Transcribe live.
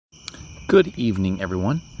Good evening,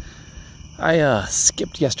 everyone. I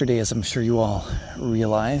skipped yesterday, as I'm sure you all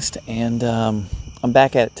realized, and I'm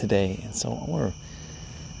back at it today. And so I want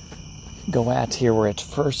to go at here. We're at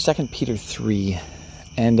 2 Peter 3,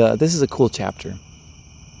 and this is a cool chapter.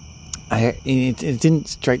 It didn't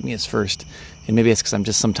strike me as first, and maybe it's because I'm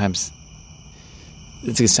just sometimes,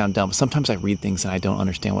 it's going to sound dumb, but sometimes I read things and I don't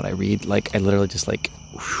understand what I read. Like, I literally just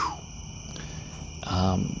whew.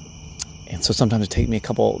 And so sometimes it takes me a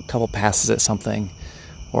couple passes at something,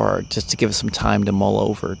 or just to give it some time to mull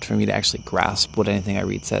over, for me to actually grasp what anything I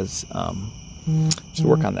read says. Should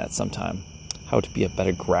work on that sometime, how to be a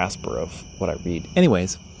better grasper of what I read.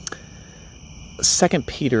 Anyways, 2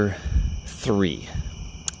 Peter 3.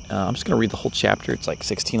 I'm just going to read the whole chapter. It's like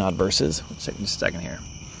 16 odd verses. Just a second here.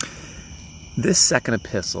 This second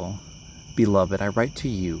epistle, beloved, I write to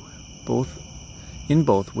you, in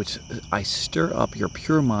both which I stir up your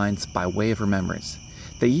pure minds by way of remembrance,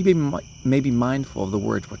 that ye may be mindful of the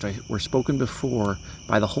words which were spoken before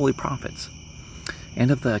by the holy prophets, and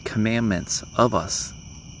of the commandments of us,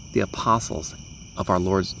 the apostles of our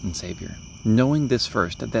Lord and Savior, knowing this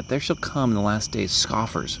first, that there shall come in the last days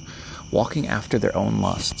scoffers, walking after their own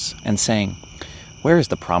lusts, and saying, where is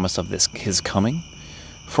the promise of his coming?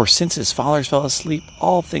 For since his fathers fell asleep,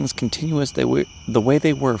 all things continue as the way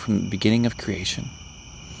they were from the beginning of creation.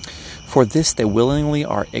 For this they willingly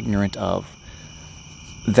are ignorant of,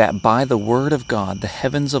 that by the word of God the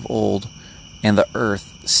heavens of old and the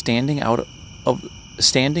earth standing out of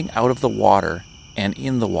the water and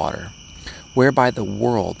in the water, whereby the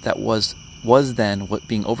world that was then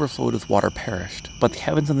being overflowed with water perished, but the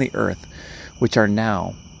heavens and the earth, which are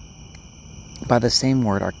now by the same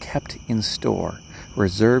word, are kept in store,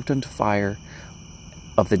 reserved unto fire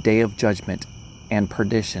of the day of judgment and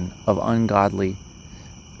perdition of ungodly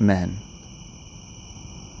men.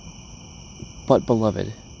 But,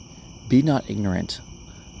 beloved, be not ignorant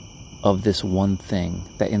of this one thing,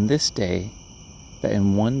 that in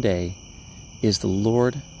one day is the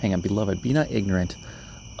Lord. Beloved, be not ignorant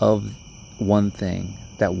of one thing,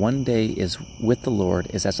 that one day is with the Lord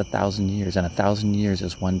is as 1,000 years, and 1,000 years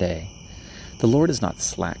is one day. The Lord is not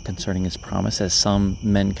slack concerning his promise, as some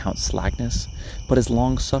men count slackness, but is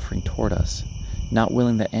long-suffering toward us, not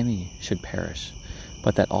willing that any should perish,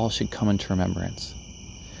 but that all should come into remembrance.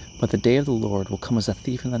 But the day of the Lord will come as a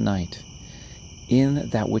thief in the night, in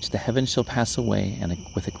that which the heavens shall pass away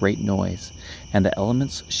with a great noise, and the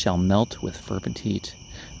elements shall melt with fervent heat.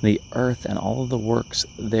 The earth and all of the works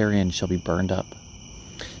therein shall be burned up.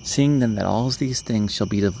 Seeing then that all these things shall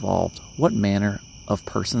be dissolved, what manner of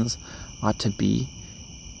persons ought to be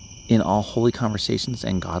in all holy conversations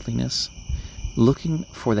and godliness, looking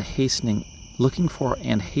for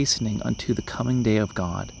and hastening unto the coming day of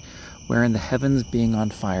God, wherein the heavens being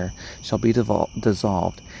on fire shall be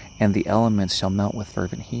dissolved, and the elements shall melt with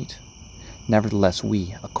fervent heat? Nevertheless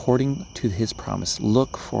we, according to his promise,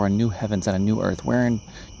 look for a new heavens and a new earth, wherein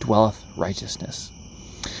dwelleth righteousness.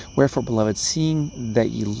 Wherefore, beloved, seeing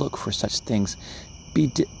that ye look for such things,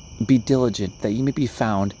 be diligent, that ye may be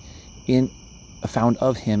found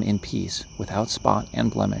of him in peace, without spot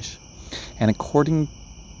and blemish, and account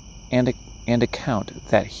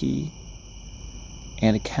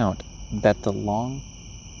that the long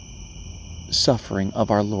suffering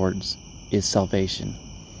of our Lord is salvation,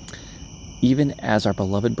 even as our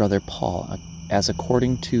beloved brother Paul, as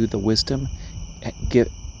according to the wisdom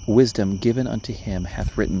given unto him,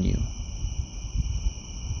 hath written you,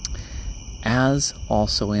 as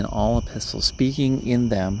also in all epistles, speaking in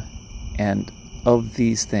them and of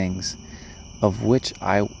these things, of which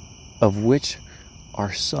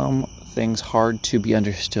are some things hard to be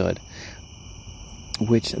understood,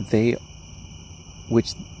 which they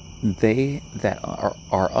that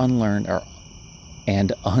are unlearned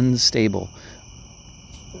and unstable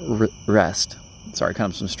rest. Sorry,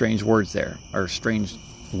 kind of some strange words there, or strange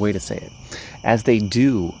way to say it. As they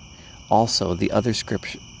do also the other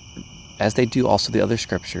scriptures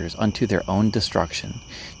unto their own destruction.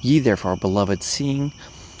 Ye therefore, beloved, seeing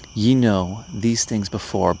ye know these things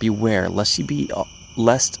before, beware lest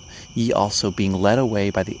ye also, being led away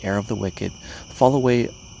by the error of the wicked,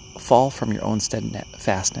 fall from your own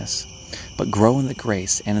steadfastness, but grow in the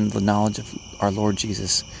grace and in the knowledge of our Lord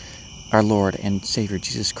and Savior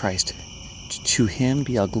Jesus Christ. To him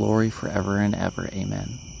be all glory forever and ever.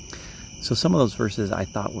 Amen. So some of those verses I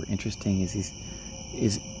thought were interesting, is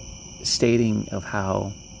stating of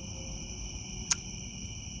how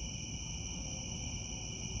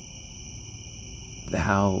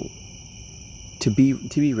to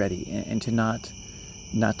be ready, and to not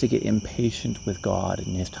not to get impatient with God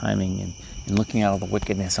and his timing, and looking at all the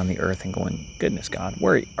wickedness on the earth and going, goodness, God,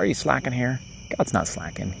 where are you slacking here? God's not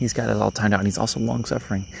slacking. He's got it all timed out, and he's also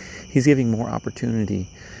long-suffering. He's giving more opportunity,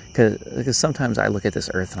 because sometimes I look at this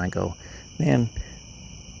earth and I go, man,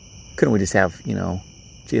 couldn't we just have,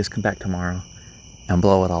 Jesus come back tomorrow and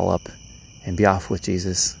blow it all up and be off with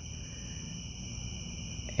Jesus?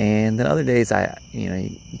 And then other days,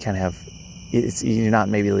 you kind of have, you're not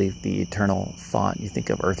maybe the eternal thought. You think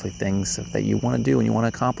of earthly things that you want to do and you want to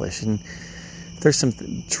accomplish. And there's some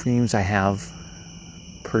dreams I have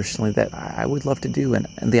personally that I would love to do. And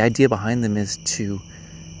the idea behind them is to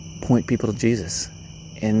point people to Jesus.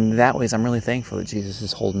 And that way, I'm really thankful that Jesus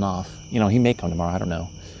is holding off. He may come tomorrow, I don't know.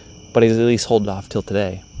 But he's at least holding off till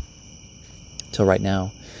today, till right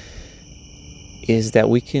now. Is that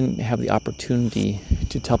we can have the opportunity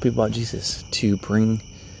to tell people about Jesus, to bring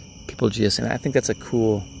people to Jesus. And I think that's a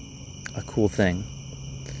cool thing.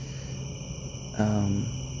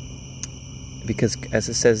 Because as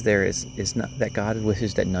it says there, is not that God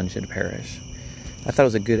wishes that none should perish. I thought it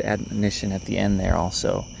was a good admonition at the end there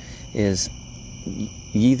also, is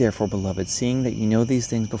ye therefore, beloved, seeing that ye know these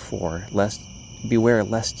things before, beware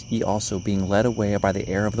lest ye also, being led away by the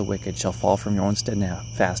error of the wicked, shall fall from your own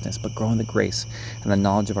steadfastness, but grow in the grace and the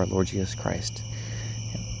knowledge of our Lord Jesus Christ.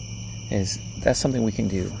 That's something we can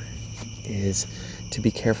do, is to be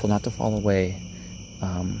careful not to fall away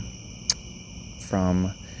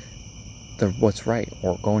from what's right,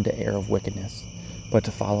 or go into error of wickedness, but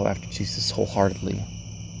to follow after Jesus wholeheartedly.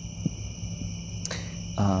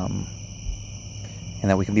 And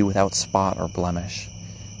that we can be without spot or blemish.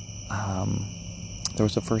 There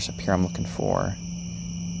was a verse up here I'm looking for.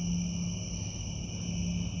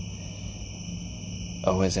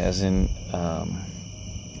 As in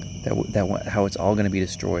that how it's all going to be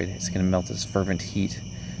destroyed. It's going to melt as fervent heat.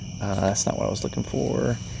 That's not what I was looking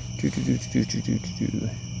for.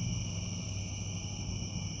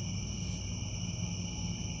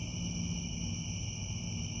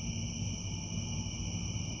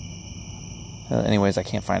 Anyways, I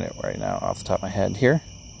can't find it right now off the top of my head here.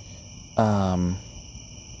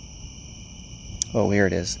 Here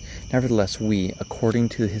it is. Nevertheless, we, according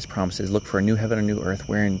to his promises, look for a new heaven and a new earth,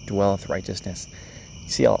 wherein dwelleth righteousness. You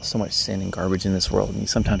see so much sin and garbage in this world, and you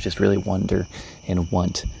sometimes just really wonder and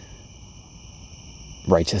want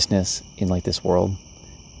righteousness in this world.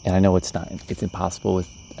 And I know it's impossible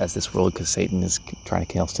as this world, because Satan is trying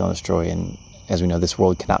to kill, steal, and destroy. And as we know, this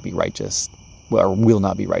world cannot be righteous, or will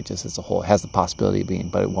not be righteous as a whole. It has the possibility of being,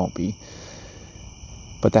 but it won't be.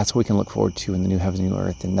 But that's what we can look forward to in the new heavens and new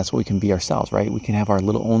earth, and that's what we can be ourselves, right? We can have our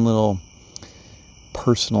own little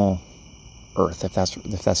personal earth, if that's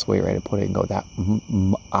the way right to put it, and go that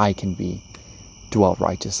I can be dwell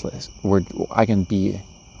righteousness, where I can be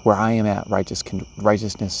where I am at,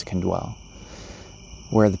 righteousness can dwell.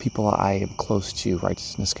 Where the people I am close to,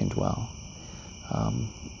 righteousness can dwell. The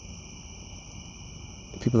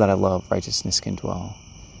people that I love, righteousness can dwell.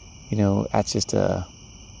 That's just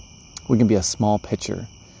we can be a small picture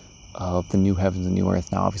of the new heavens and new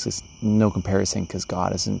earth. Now, obviously, it's no comparison, because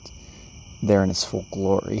God isn't there in his full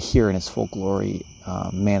glory, here in his full glory,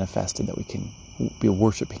 manifested, that we can be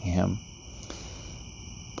worshiping him.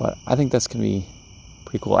 But I think that's going to be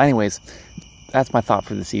pretty cool. Anyways, that's my thought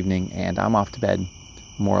for this evening, and I'm off to bed,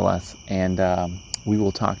 more or less. And we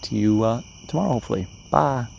will talk to you tomorrow, hopefully. Bye.